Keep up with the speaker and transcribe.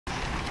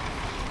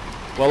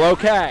Well,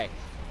 okay.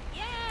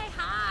 Yay,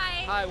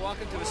 hi. Hi,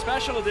 welcome to a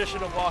special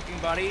edition of Walking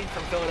Buddy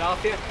from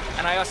Philadelphia.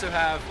 And I also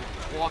have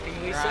Walking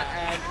Lisa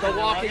and the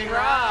Walking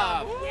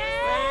Rob.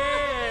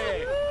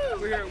 Hey!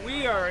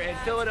 We are in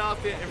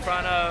Philadelphia in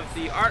front of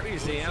the Art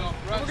Museum.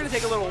 We're going to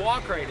take a little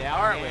walk right now,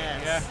 aren't we?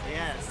 Yes,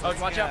 yes. Oh,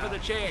 watch out for the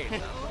chain.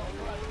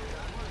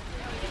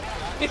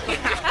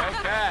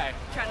 Okay.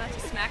 Try not to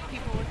smack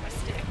people with my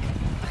stick.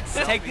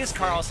 Take this,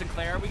 Carl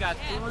Sinclair. We got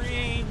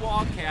 3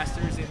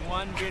 walkcasters in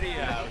one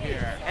video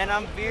here. And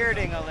I'm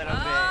bearding a little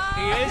bit.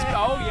 He is?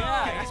 Oh,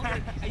 yeah. He's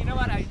beard. You know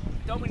what? I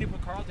don't mean to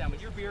put Carl down, but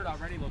your beard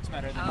already looks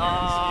better than yours.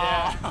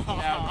 Yeah.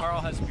 Yeah,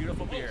 Carl has a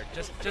beautiful beard.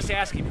 Just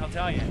ask him, he'll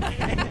tell you. We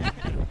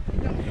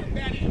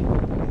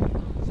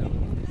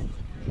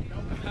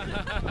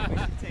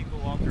should take a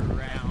walk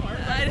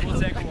around. We'll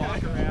take a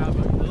walk around.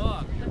 But look.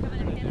 Look, I'm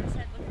going to hit his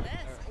head. Look at this.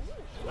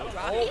 Ooh,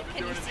 Rocky,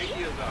 can you see?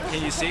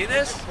 Can you see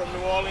this? From New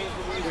Orleans,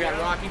 We got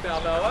Rocky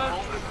Balboa.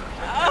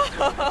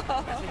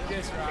 Take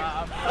this,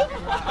 Rob.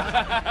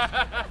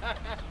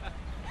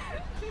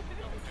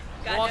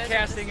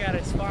 Walkcasting at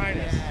its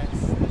finest.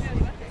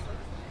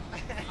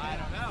 I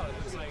don't know.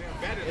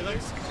 It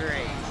looks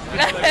great.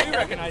 Like we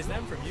recognize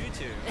them from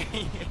YouTube.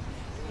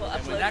 We'll when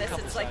upload that this.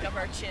 comes It's like out. of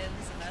our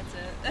chins, and that's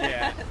it.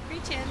 Yeah. 3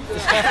 chins.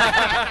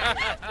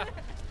 I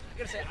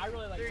gotta say, I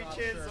really like 3 Rob's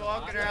chins shirt.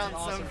 walking That's around an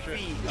awesome some shirt.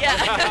 feet.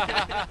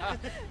 Yeah.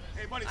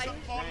 hey buddy,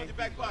 something falling in the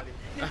back pocket.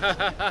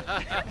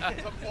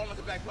 Something falling in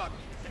the back pocket.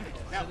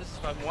 Now, This is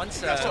fun.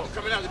 Once, got something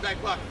coming out of the back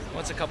pocket.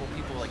 once a couple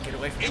people like get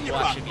away from In the your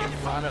watch pocket. and get in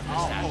front of the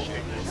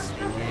statue,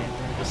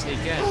 we'll sneak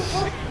in.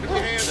 Put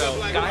your hands So up the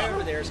like guy that.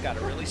 over there's got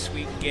a really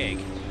sweet gig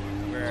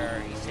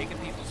where he's taking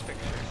people's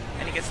pictures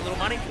and he gets a little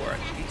money for it.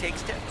 He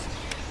takes tips,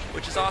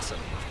 which is awesome.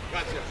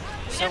 Gotcha.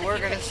 So we're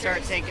going to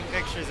start taking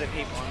pictures of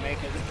people and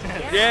making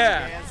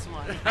Yeah. dance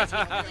money. I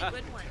take really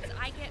good ones.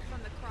 I get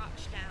from the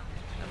crotch down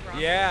of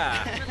Rocky.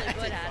 Yeah. I'm really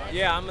good at it.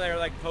 Yeah, I'm there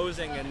like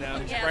posing and Yeah,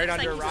 right looks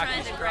under like he's Rocky's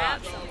trying to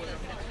grab crotch. something.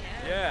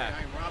 Yeah.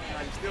 I'm Rob,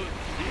 I'm still.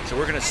 So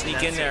we're gonna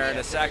sneak in there in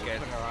a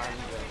second.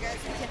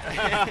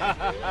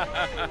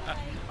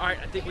 All right,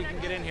 I think we can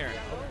get in here.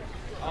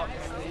 Oh,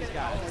 he's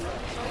got it.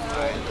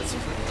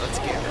 Let's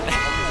get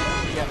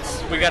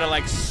it. We gotta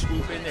like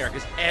swoop in there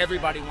because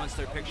everybody wants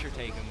their picture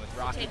taken with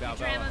Rocky Take the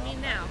Balboa.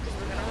 Dramamine now, because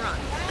we're going to run.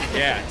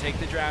 Yeah, take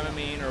the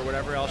Dramamine or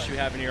whatever else you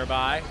have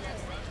nearby,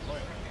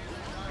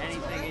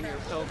 Anything in your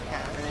pill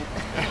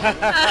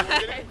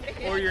cabinet.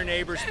 or your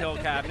neighbor's pill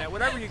cabinet,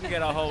 whatever you can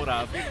get a hold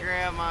of. Your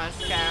grandma's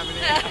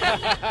cabinet.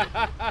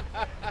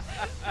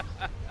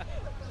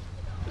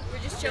 We're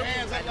just joking.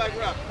 Hands up like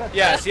Rob.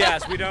 Yes,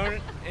 yes, we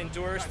don't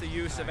endorse the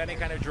use of any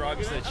kind of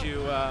drugs that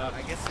you.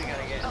 I guess we got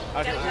to get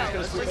Okay, Gotta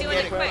let's go. We're go. doing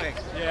it quick.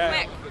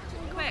 Yeah.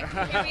 Quick.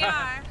 Here we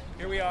are.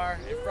 Here we are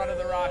in front of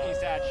the Rocky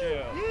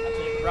statue.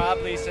 Rob,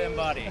 Lisa, and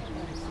Buddy.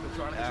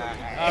 All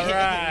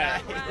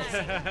right.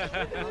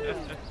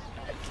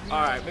 All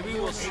right, maybe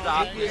we'll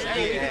stop this.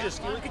 Hey,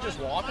 we could just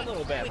walk a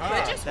little bit. We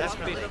huh? could just walk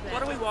a little bit. Why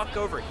don't we walk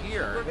over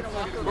here?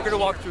 We're gonna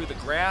walk through the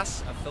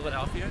grass of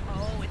Philadelphia.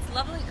 Oh, it's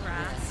lovely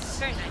grass. It's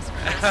very nice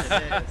grass. Yes,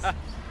 it is.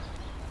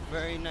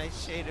 Very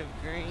nice shade of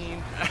green.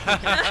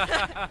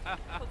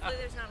 Hopefully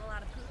there's not a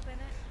lot of poop in it.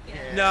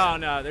 Yeah.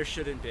 No, there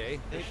shouldn't be. They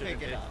There shouldn't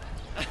pick it be. up.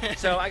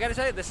 So I gotta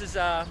tell you, this is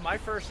my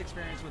first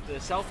experience with the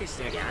selfie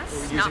stick. Yes,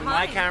 We're not using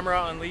my mine. camera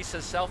on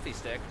Lisa's selfie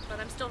stick. But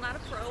I'm still not a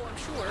pro, I'm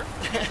sure.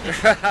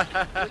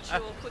 Which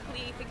you'll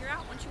quickly figure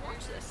out once you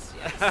watch this.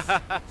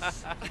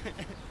 Yes.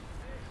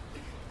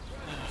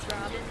 Is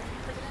Robin?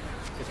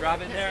 Is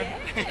Rob in there?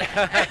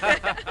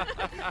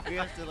 We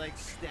have to like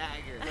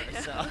stagger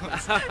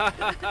ourselves.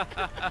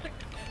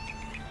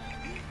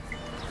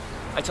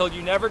 I told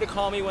you never to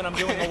call me when I'm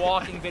doing a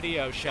walking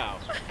video show.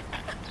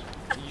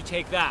 You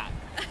take that.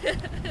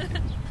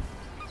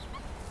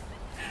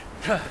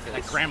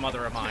 That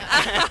grandmother of mine.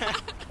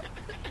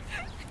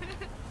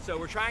 So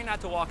we're trying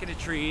not to walk into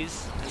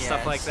trees and stuff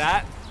Yes. like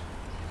that.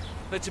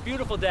 But it's a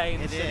beautiful day in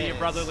the It city of is.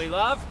 brotherly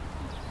love.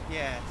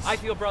 Yes. I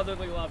feel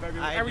brotherly love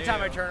every do.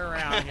 time I turn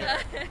around here.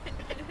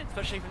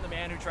 Especially from the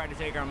man who tried to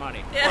take our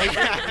money. Yeah.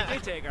 Well, he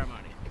did take our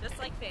money. Just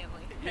like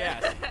family.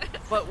 Yes.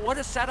 But what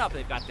a setup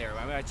they've got there.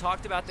 I mean, I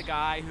talked about the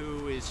guy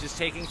who is just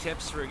taking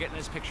tips for getting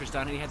his pictures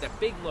done, and he had that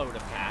big load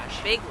of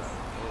cash. Big one.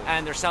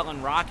 And they're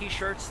selling Rocky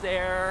shirts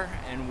there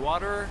and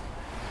water.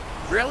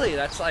 Really,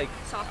 that's like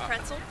Soft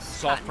pretzels.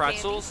 soft cotton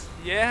pretzels.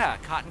 Yeah,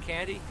 cotton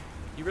candy.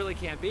 You really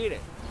can't beat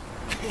it.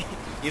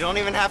 You don't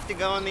even have to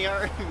go in the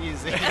art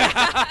museum.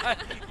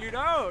 You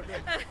don't.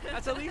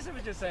 That's what Lisa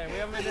was just saying. We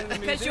haven't been in the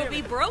candy. Because museum.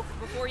 you'll be broke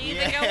before you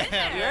even go in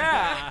there.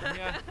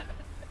 Yeah.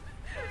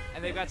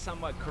 And they've got some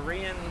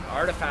Korean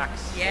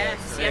artifacts. Yes,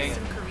 thing. yes,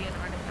 some Korean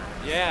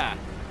artifacts. Yeah.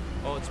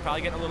 Oh, it's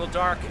probably getting a little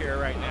dark here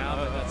right now,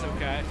 but that's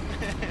okay.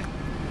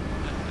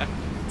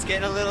 It's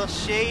getting a little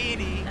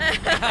shady.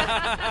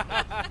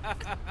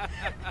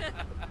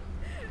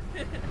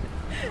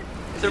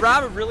 So,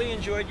 Rob, I really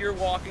enjoyed your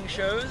walking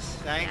shows.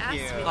 Thank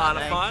Yes, you. we A lot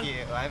of Thank fun. you.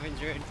 I've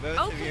enjoyed both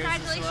Oh, of yours as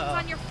congratulations well.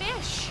 on your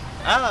fish.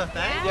 Oh,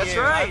 thank Yeah. you. That's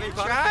right. I've been You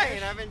caught a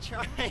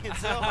fish? trying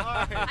so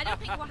hard. I don't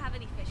think we'll have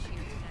any fish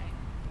here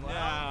today.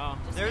 No.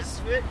 Just There's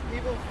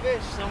People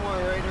fish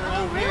somewhere right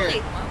around really?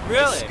 here.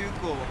 Really? The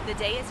Schuylkill. The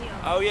day is young.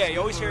 Oh yeah, you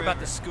always hear Schuylkill about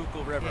the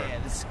Schuylkill River. Yeah,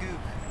 the Schuylkill.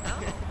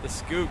 Oh, The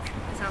Skook.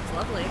 that sounds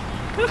lovely.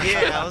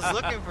 Yeah, I was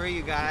looking for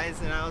you guys,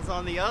 and I was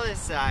on the other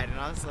side, and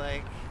I was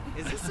like,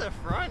 is this the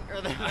front or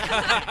the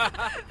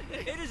back?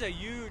 It is a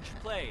huge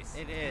place.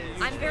 It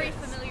is. I'm very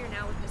familiar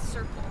now with the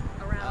circle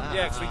around.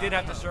 Yeah, because we did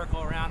have to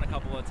circle around a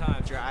couple of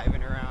times.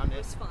 Driving around It it.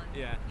 was fun.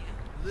 Yeah.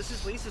 This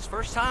is Lisa's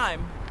first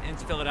time in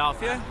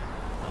Philadelphia.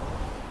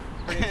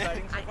 Pretty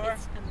exciting so far?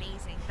 It's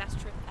amazing. Best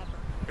trip ever.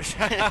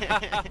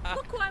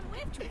 Look who I'm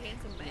with, two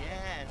handsome men.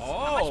 Yes.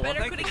 How much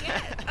better could it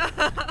get?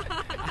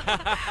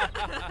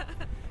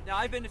 Now,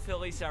 I've been to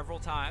Philly several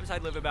times. I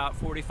live about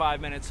 45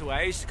 minutes away.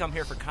 I used to come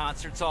here for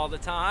concerts all the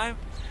time,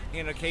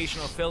 an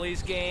occasional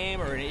Phillies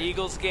game or an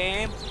Eagles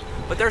game.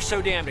 But they're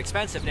so damned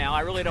expensive now,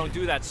 I really don't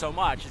do that so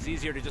much. It's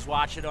easier to just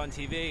watch it on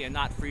TV and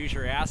not freeze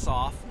your ass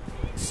off.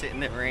 Sit in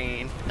the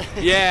rain.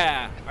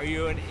 Yeah. Are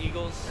you an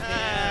Eagles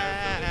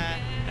fan?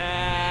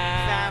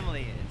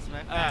 Family is.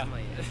 My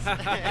family is.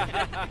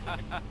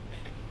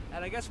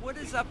 And I guess what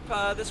is up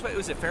this way?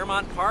 Was it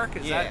Fairmount Park?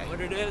 Is that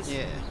what it is?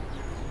 Yeah.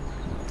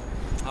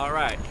 All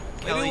right.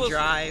 Kelly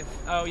Drive.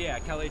 Oh yeah,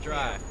 Kelly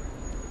Drive.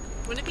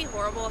 Wouldn't it be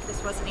horrible if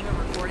this wasn't even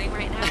recording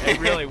right now? It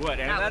really would,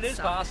 and that would is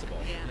suck. possible.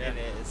 Yeah. It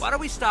is. Why don't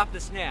we stop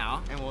this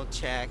now? And we'll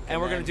check.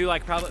 And we're gonna do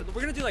like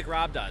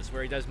Rob does,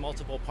 where he does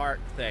multiple part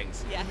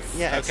things. Yes.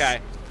 Yes. Okay.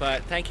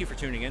 But thank you for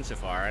tuning in so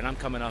far, and I'm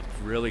coming up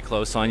really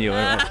close on you.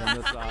 I'm gonna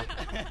turn this off.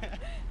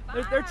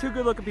 They're two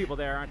good-looking people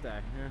there, aren't they?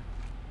 Yeah.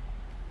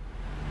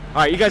 All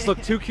right, you guys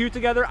look too cute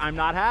together. I'm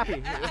not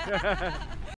happy.